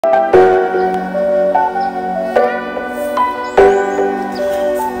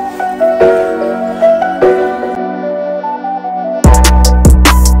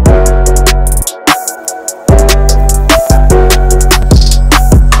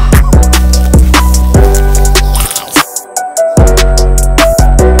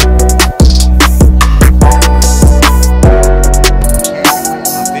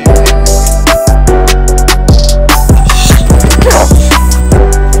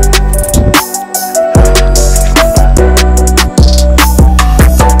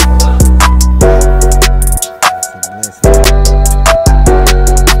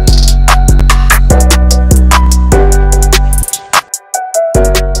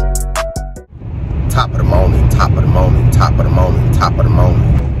Top of the morning, top of the morning, top of the morning, top of the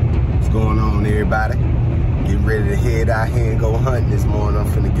morning. What's going on, everybody? Getting ready to head out here and go hunting this morning. I'm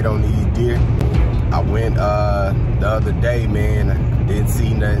finna get on these deer. I went the other day, man, didn't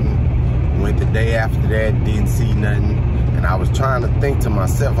see nothing. Went the day after that, didn't see nothing. And I was trying to think to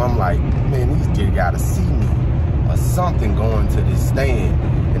myself, I'm like, man, these deer gotta see me or something going to this stand.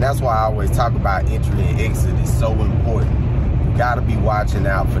 And that's why I always talk about entry and exit. It's so important. You gotta be watching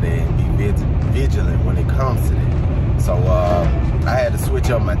out for that and be vigilant when it comes to that. So I had to switch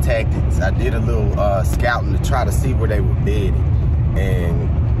up my tactics. I did a little scouting to try to see where they were bedded. And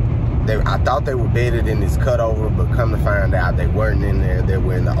I thought they were bedded in this cutover, but come to find out they weren't in there. They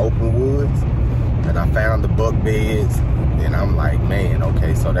were in the open woods. And I found the buck beds, and I'm like, man,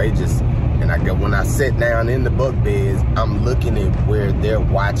 okay, so they just, and when I sit down in the buck beds, I'm looking at where they're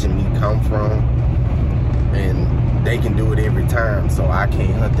watching me come from, and they can do it every time, so I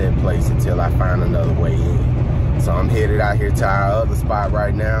can't hunt that place until I find another way in. So I'm headed out here to our other spot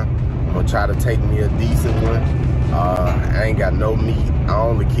right now. I'm gonna try to take me a decent one. I ain't got no meat. I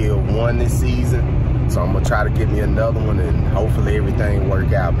only killed one this season, so I'm gonna try to get me another one, and hopefully everything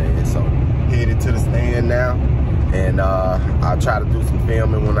work out, man. So headed to the stand now, and I'll try to do some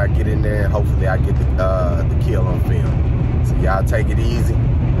filming when I get in there, and hopefully I get the kill on film. So y'all take it easy,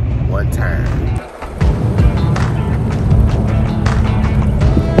 one time.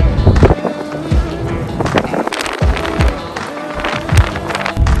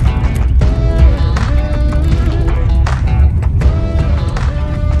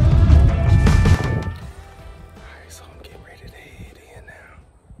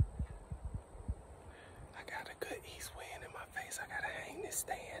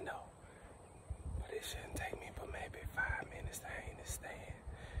 Stand though, but it shouldn't take me but maybe 5 minutes to hang this stand.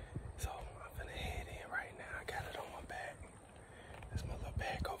 So I'm finna head in right now. I got it on my back. There's my little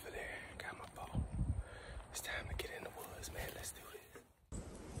bag over there. Got my bow. It's time to get in the woods, man. Let's do this.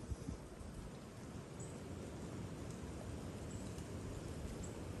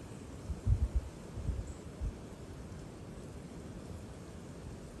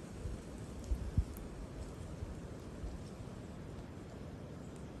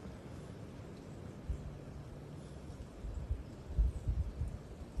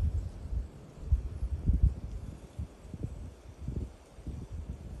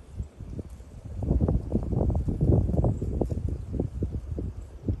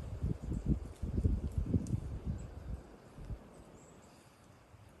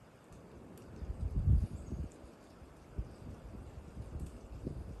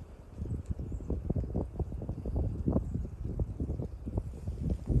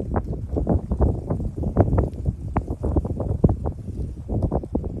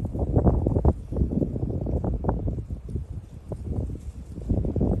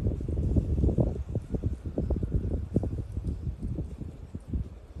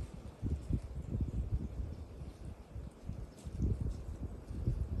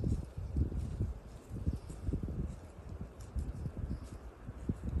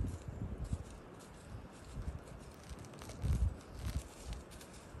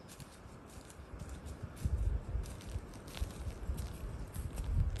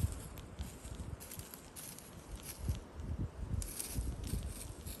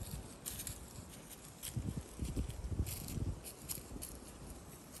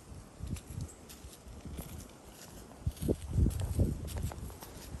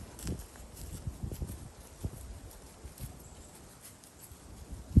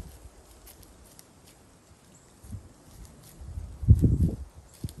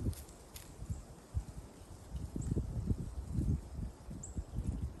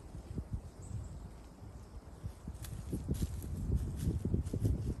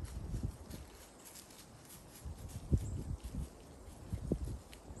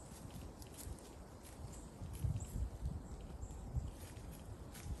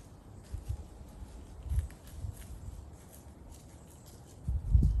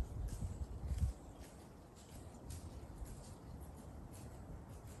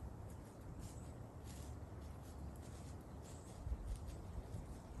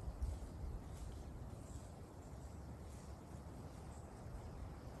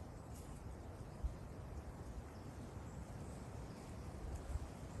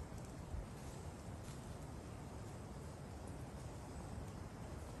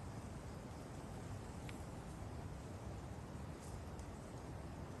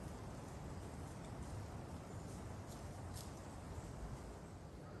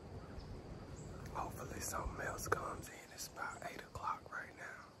 Hopefully something else comes in. It's about 8 o'clock right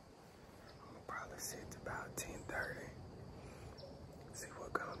now. I'm gonna probably sit to about 10:30. See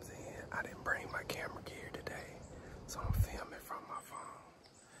what comes in. I I didn't bring my camera gear today, so I'm filming from my phone.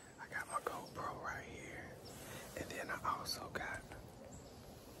 I got my GoPro right here, and then I also got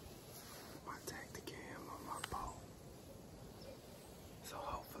my Tacticam on my boat. So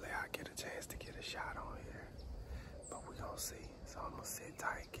hopefully I get a chance to get a shot on here, but we gonna see. So I'm gonna sit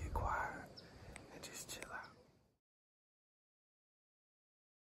tight, get quiet, and just chill out.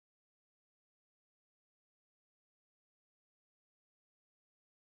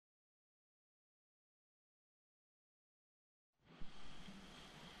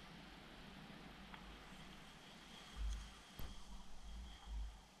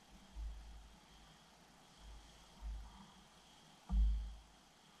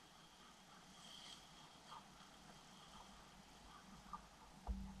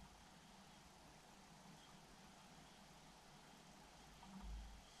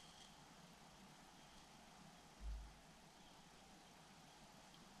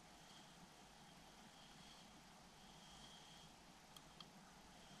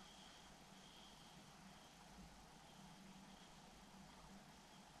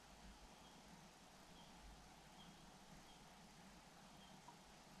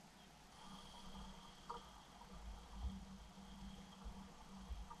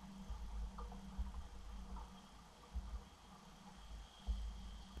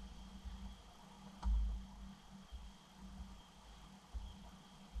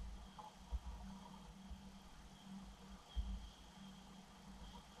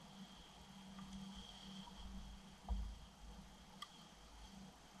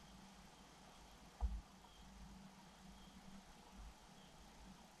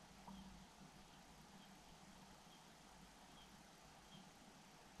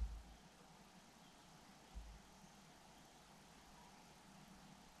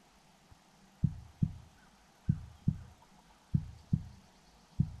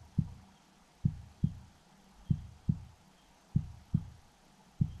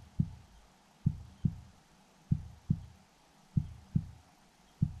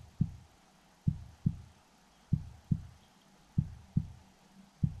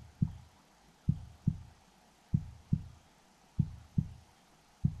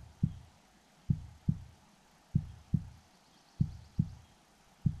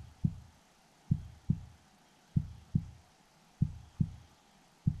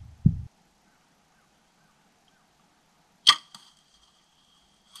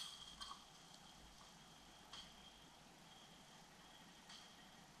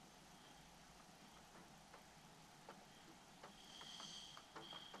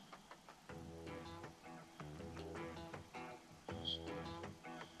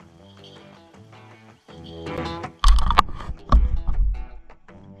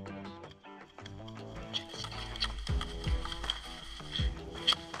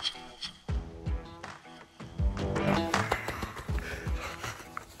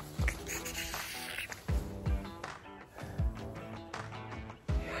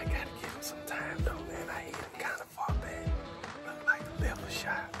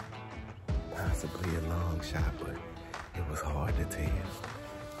 Possibly a long shot, but it was hard to tell.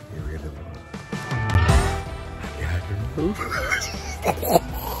 It really was. I got him.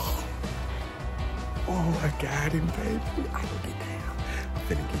 Oh, I got him, baby. I can get down. I'm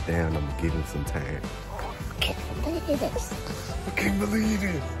finna get down. I'm gonna give him some time. Oh, I can't believe this. I can't believe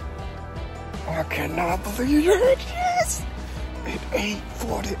it. I cannot believe it. Yes. At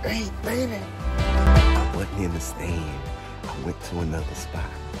 8:48, baby. I wasn't in the stand. I went to another spot.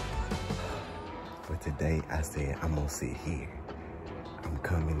 But today I said, I'm gonna sit here. I'm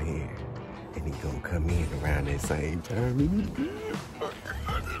coming here. And he gonna come in around that same time.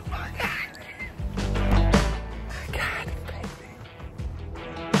 I got it, baby.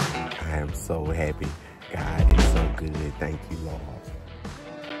 I am so happy. God is so good. Thank you, Lord.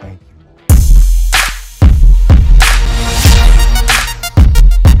 Thank you.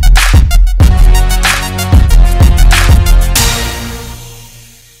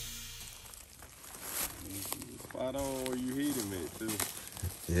 Spot on where you hit him at, too.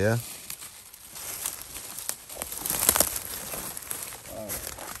 Yeah.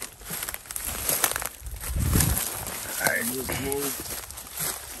 Alright, good move.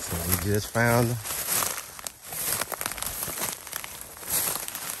 So we just found him.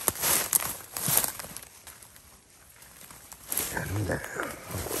 Got him down.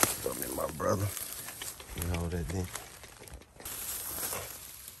 Throw me my brother. You hold that thing.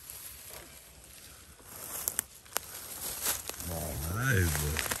 Nice,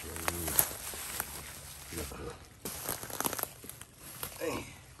 bro. Okay.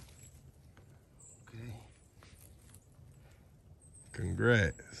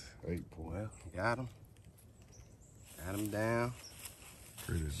 Congrats. 8 point. Well, got him. Got him down.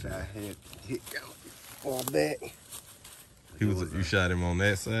 Pretty Shot hit far back. You shot him on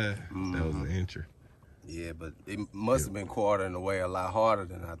that side? Mm-hmm. That was an incher. Yeah, but it must have been quartering away a lot harder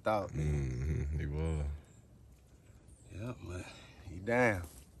than I thought. Mm-hmm. He was. Yep, but he down.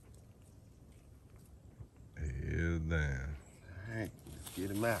 He is down. All right, let's get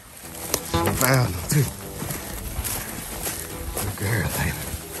him out. Found him too. Good girl, Layla.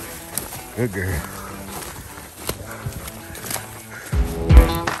 Good girl.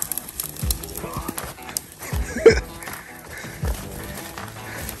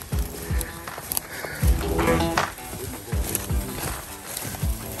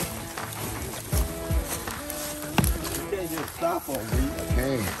 Stop on me.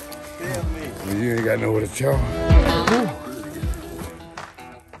 Okay. Tell me. Well, you ain't got nowhere to charge.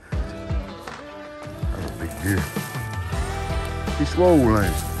 That's a big deal. He swole,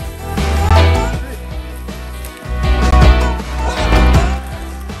 ain't he?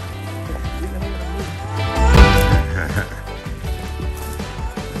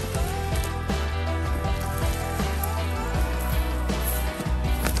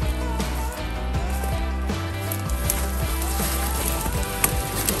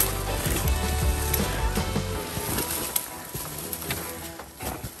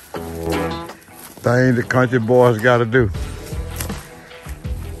 Thing the country boys gotta do.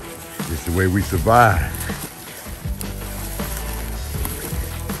 It's the way we survive.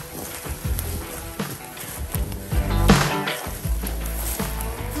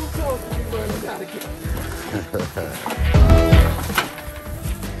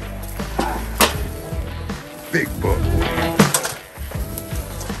 Big buck.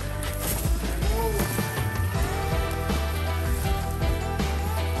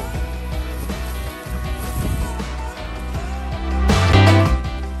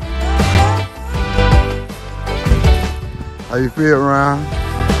 How you feel, Ryan?